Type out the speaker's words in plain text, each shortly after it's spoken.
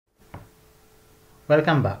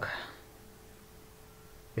Welcome back.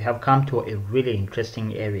 We have come to a really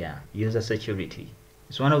interesting area, user security.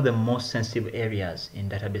 It's one of the most sensitive areas in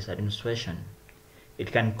database administration. It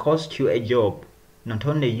can cost you a job. Not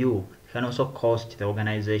only you, it can also cost the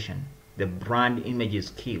organization. The brand image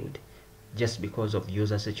is killed just because of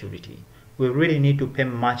user security. We really need to pay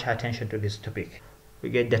much attention to this topic.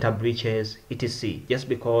 We get data breaches, etc. just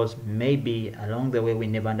because maybe along the way we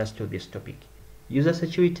never understood this topic. User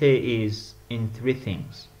security is in three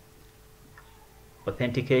things: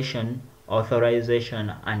 authentication,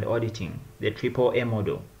 authorization, and auditing, the AAA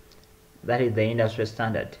model. That is the industry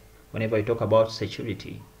standard whenever you talk about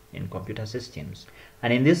security in computer systems.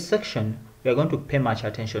 And in this section, we are going to pay much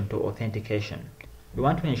attention to authentication. We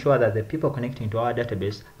want to ensure that the people connecting to our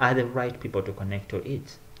database are the right people to connect to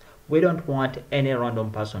it. We don't want any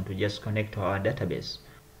random person to just connect to our database.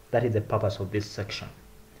 That is the purpose of this section.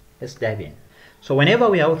 Let's dive in. So whenever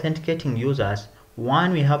we are authenticating users,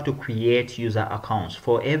 one, we have to create user accounts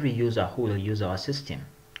for every user who will use our system.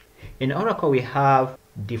 In Oracle, we have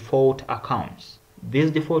default accounts. These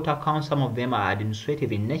default accounts, some of them are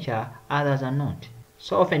administrative in nature, others are not.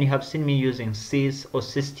 So often you have seen me using sys or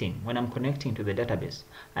system when I'm connecting to the database.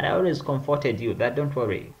 And I always comforted you that don't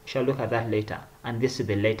worry, we shall look at that later. And this is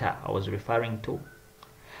the later I was referring to.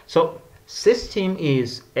 So system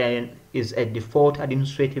is a default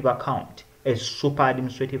administrative account, a super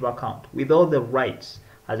administrative account with all the rights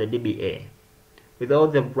as a DBA, with all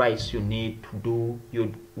the rights you need to do your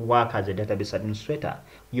work as a database administrator.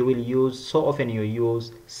 You will use, so often you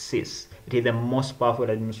use sys. It is the most powerful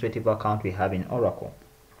administrative account we have in Oracle.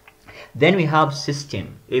 Then we have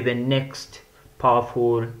system, is the next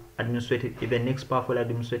powerful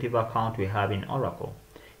administrative account we have in Oracle.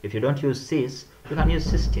 If you don't use sys, you can use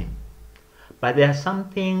system. But there are some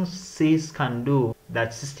things sys can do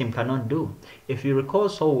that system cannot do. If you recall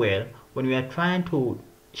so well, when we are trying to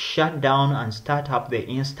shut down and start up the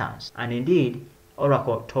instance, and indeed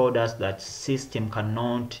Oracle told us that system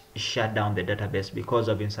cannot shut down the database because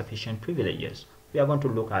of insufficient privileges. We are going to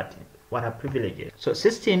look at what are privileges. So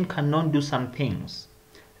system cannot do some things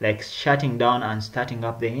like shutting down and starting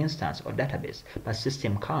up the instance or database, but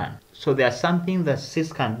system can. So there are some things that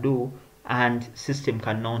sys can do and system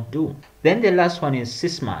cannot do. Then the last one is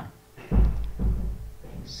sysman.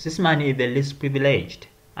 Sysman is the least privileged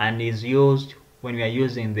and is used when we are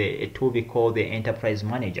using a tool we call the enterprise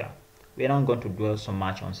manager. We are not going to dwell so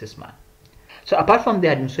much on sysman. So apart from the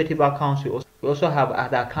administrative accounts, we also have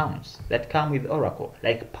other accounts that come with Oracle,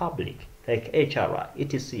 like public, like HR,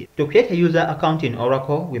 etc. To create a user account in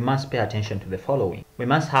Oracle, we must pay attention to the following. We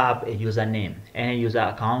must have a username. Any user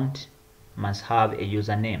account must have a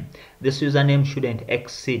username. This username shouldn't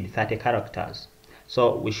exceed 30 characters.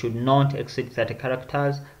 So we should not exceed 30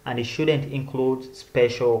 characters, and it shouldn't include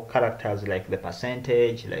special characters like the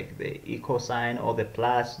percentage, like the equal sign, or the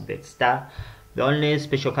plus, the star. The only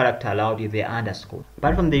special character allowed is the underscore.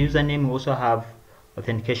 Apart from the username, we also have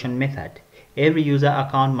authentication method. Every user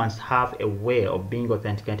account must have a way of being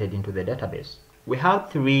authenticated into the database. We have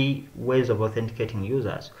three ways of authenticating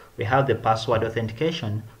users. We have the password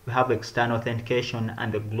authentication, we have external authentication,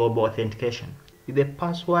 and the global authentication. With the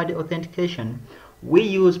password authentication, we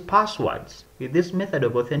use passwords. With this method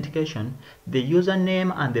of authentication, the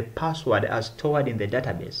username and the password are stored in the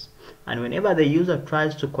database. And whenever the user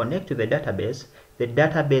tries to connect to the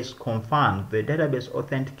database confirms, the database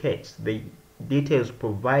authenticates the details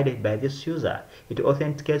provided by this user. It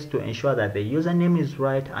authenticates to ensure that the username is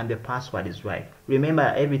right and the password is right.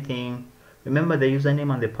 Remember the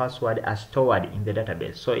username and the password are stored in the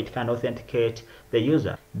database, so it can authenticate the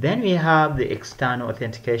user. Then we have the external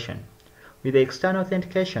authentication. With the external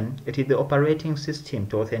authentication, it is the operating system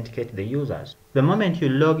to authenticate the users. The moment you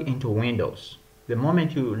log into Windows, the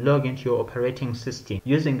moment you log into your operating system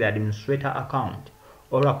using the administrator account,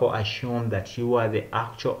 Oracle assumes that you are the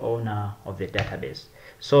actual owner of the database.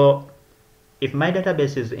 So if my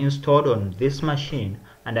database is installed on this machine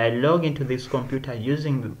and I log into this computer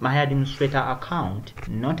using my administrator account,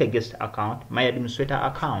 not a guest account, my administrator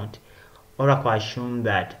account, Oracle assumes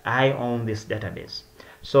that I own this database.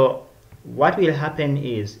 So what will happen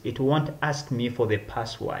is it won't ask me for the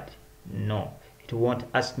password. No, it won't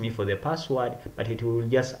ask me for the password, but it will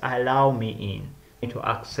just allow me in to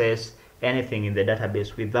access anything in the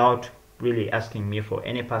database without really asking me for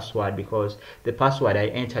any password, because the password I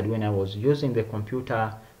entered when I was using the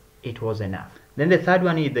computer, it was enough. Then the third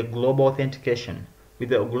one is the global authentication. With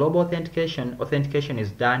the global authentication, authentication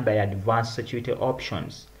is done by advanced security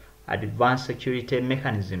options, advanced security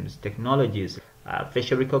mechanisms, technologies,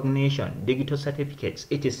 facial recognition, digital certificates,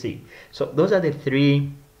 etc. So those are the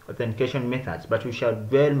three authentication methods, but we shall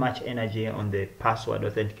dwell much energy on the password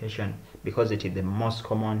authentication because it is the most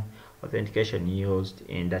common authentication used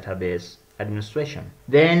in database administration.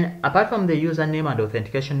 Then, apart from the username and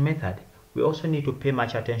authentication method, we also need to pay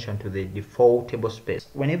much attention to the default table space.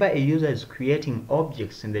 Whenever a user is creating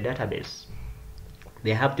objects in the database,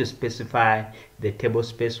 they have to specify the table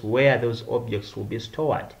space where those objects will be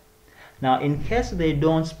stored. Now, in case they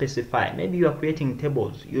don't specify, maybe you are creating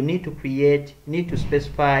tables, you need to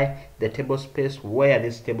specify the table space where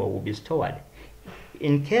this table will be stored.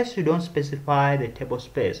 In case you don't specify the table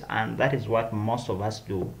space, and that is what most of us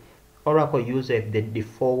do, Oracle uses the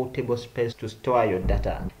default table space to store your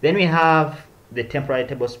data. Then we have the temporary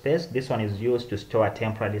table space. This one is used to store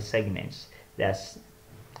temporary segments. There's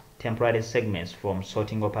temporary segments from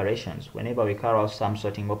sorting operations. Whenever we carry out some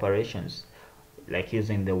sorting operations, like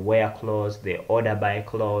using the where clause, the order by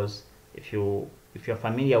clause, if you're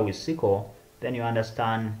familiar with SQL, then you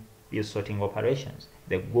understand these sorting operations,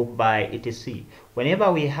 the group by, etc.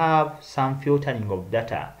 Whenever we have some filtering of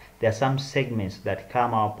data, there are some segments that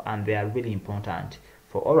come up and they are really important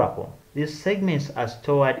for Oracle. These segments are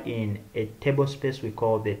stored in a table space we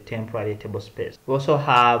call the temporary table space. We also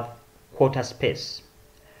have quota space.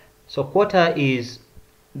 So quota is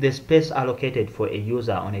the space allocated for a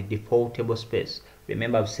user on a default table space.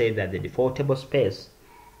 Remember, I've said that the default table space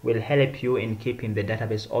will help you in keeping the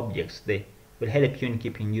database objects. They will help you in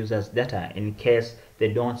keeping users' data in case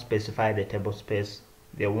they don't specify the table space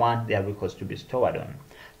they want their records to be stored on.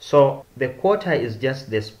 So the quota is just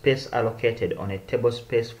the space allocated on a table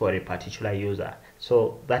space for a particular user.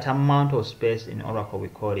 So that amount of space in Oracle, we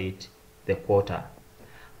call it the quota.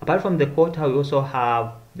 Apart from the quota, we also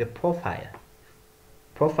have the profile.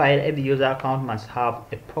 Every user account must have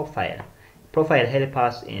a profile. Profile helps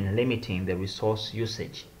us in limiting the resource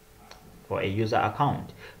usage for a user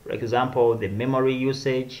account. For example, the memory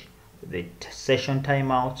usage, the session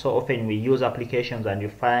timeout. So often we use applications and you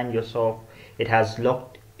find yourself it has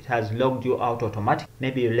logged you out automatically.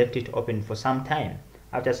 Maybe you left it open for some time.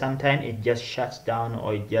 After some time, it just shuts down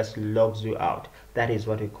or it just logs you out. That is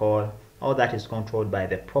what we call, all that is controlled by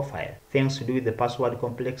the profile. Things to do with the password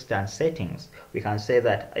complexity and settings. We can say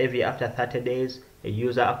that after 30 days, a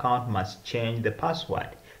user account must change the password.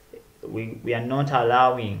 We are not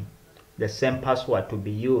allowing the same password to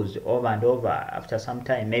be used over and over after some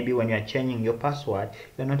time. Maybe when you are changing your password,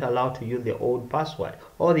 you're not allowed to use the old password.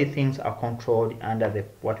 All these things are controlled under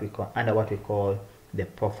what we call the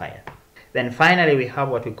profile. Then finally, we have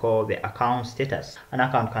what we call the account status. An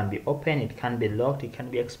account can be open, it can be locked, it can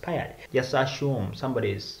be expired. Just assume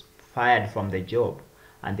somebody is fired from the job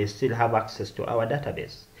and they still have access to our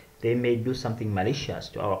database. They may do something malicious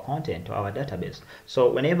to our content, to our database.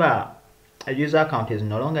 So whenever a user account is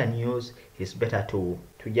no longer in use, it's better to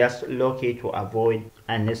just lock it to avoid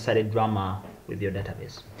unnecessary drama with your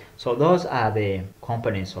database. So those are the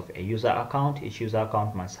components of a user account. Each user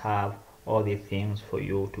account must have all the things for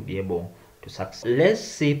you to be able to succeed. Let's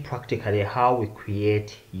see practically how we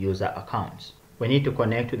create user accounts. We need to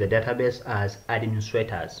connect to the database as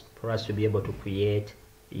administrators for us to be able to create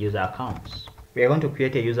user accounts. We are going to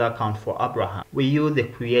create a user account for Abraham. We use the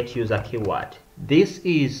create user keyword. This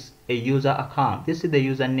is a user account. This is the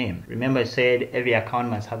username. Remember I said every account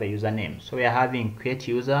must have a username. So we are having create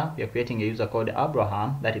user. We are creating a user called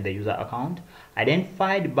Abraham. That is the user account.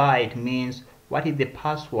 Identified by, it means what is the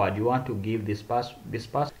password you want to give this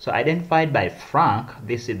password. So identified by Frank,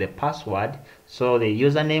 this is the password. So the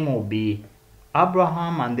username will be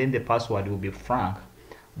Abraham and then the password will be Frank.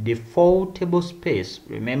 Default table space,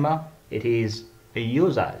 remember it is a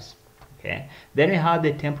users. Okay. Then we have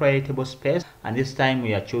the temporary table space, and this time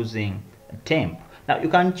we are choosing temp. Now you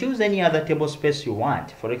can choose any other table space you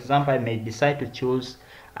want. For example, I may decide to choose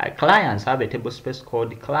clients. I have a table space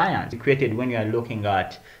called clients. It's created when you are looking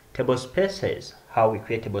at table spaces, how we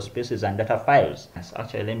create table spaces and data files.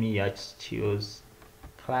 Actually, let me just choose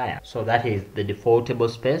client. So that is the default table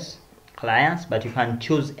space, clients, but you can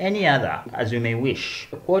choose any other as you may wish.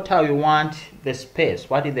 The quota, we want the space.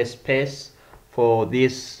 What is the space for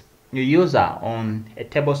this new user on a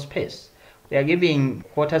table space? We are giving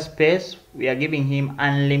quota space. We are giving him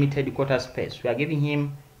unlimited quota space. We are giving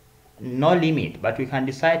him no limit, but we can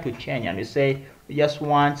decide to change and we say we just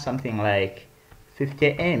want something like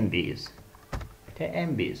 50 MBs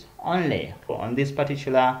only on this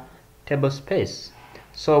particular table space.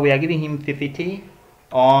 So we are giving him 50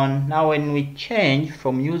 on. Now when we change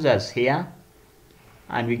from users here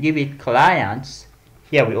and we give it clients,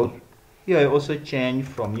 here we also change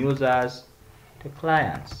from users to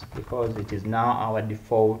clients because it is now our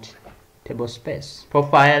default table space.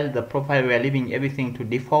 Profile, the profile we are leaving everything to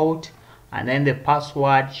default, and then the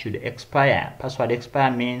password should expire. Password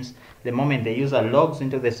expire means the moment the user logs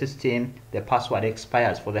into the system, the password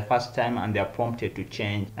expires for the first time, and they are prompted to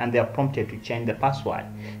change the password.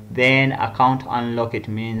 Then account unlock, it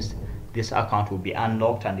means this account will be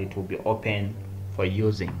unlocked and it will be open for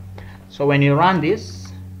using. So when you run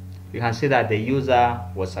this, you can see that the user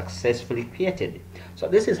was successfully created. So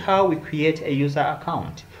this is how we create a user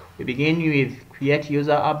account. We begin with create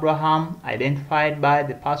user Abraham, identified by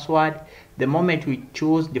the password. The moment we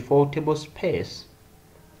choose default table space,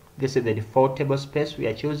 this is the default table space we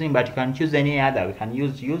are choosing, but you can choose any other. We can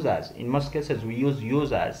use users. In most cases, we use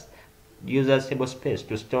users table space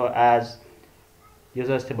to store as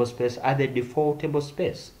users table space as the default table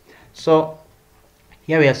space. So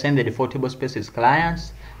here we are saying the default table space is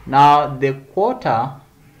clients. Now the quota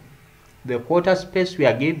space we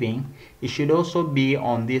are giving, it should also be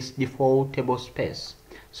on this default table space.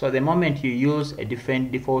 So the moment you use a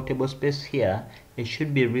different default table space here, it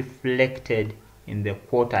should be reflected in the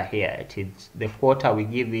quota here. It is the quota we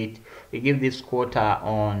give this quota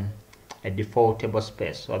on a default table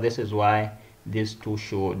space. So this is why these two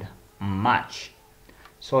should match.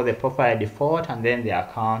 So the profile default and then the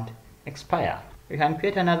account expire. We can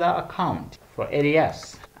create another account for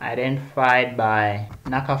alias identified by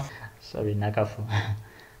Nakafu.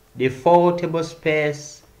 Default table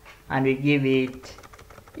space, and we give it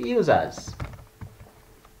users.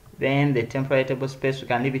 Then the temporary table space, we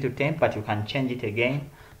can leave it to temp, but you can change it again,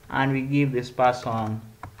 and we give this person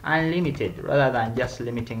unlimited rather than just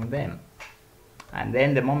limiting them. And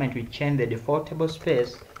then the moment we change the default table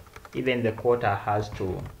space, even the quota has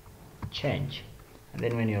to change. And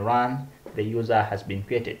then when you run, the user has been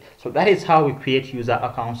created. So that is how we create user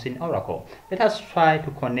accounts in Oracle. Let us try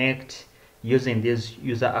to connect using these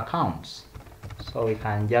user accounts. So we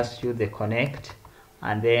can just use the connect,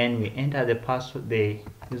 and then we enter the password, the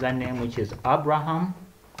username, which is Abraham.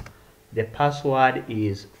 The password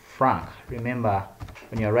is Frank. Remember,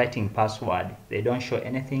 when you're writing password, they don't show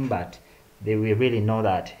anything, but they will really know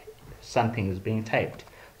that something is being typed.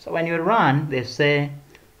 So when you run, they say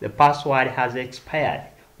the password has expired.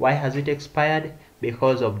 Why has it expired?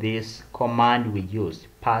 Because of this command we used,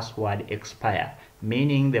 password expire,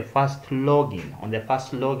 meaning the first login. On the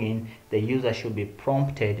first login, the user should be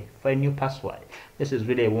prompted for a new password. This is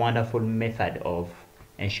really a wonderful method of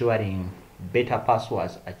ensuring better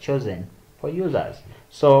passwords are chosen for users.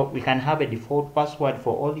 So we can have a default password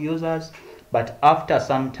for all users, but after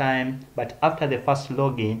the first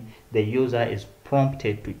login, the user is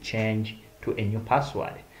prompted to change to a new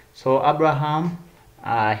password. So Abraham,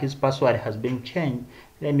 his password has been changed.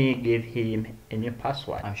 Let me give him a new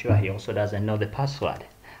password. I'm sure he also doesn't know the password.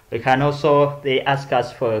 We can also, they ask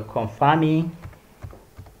us for confirming,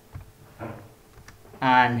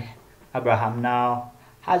 and Abraham now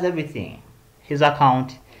has everything. His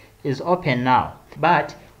account is open now,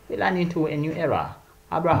 but we run into a new error.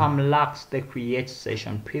 Abraham lacks the create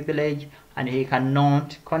session privilege and he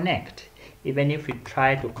cannot connect. Even if we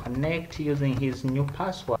try to connect using his new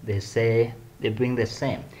password, they bring the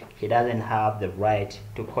same. He doesn't have the right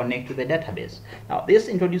to connect to the database. Now this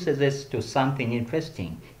introduces us to something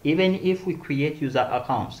interesting. Even if we create user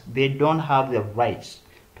accounts, they don't have the rights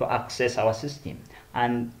to access our system.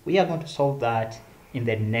 And we are going to solve that in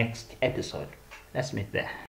the next episode. Let's meet there.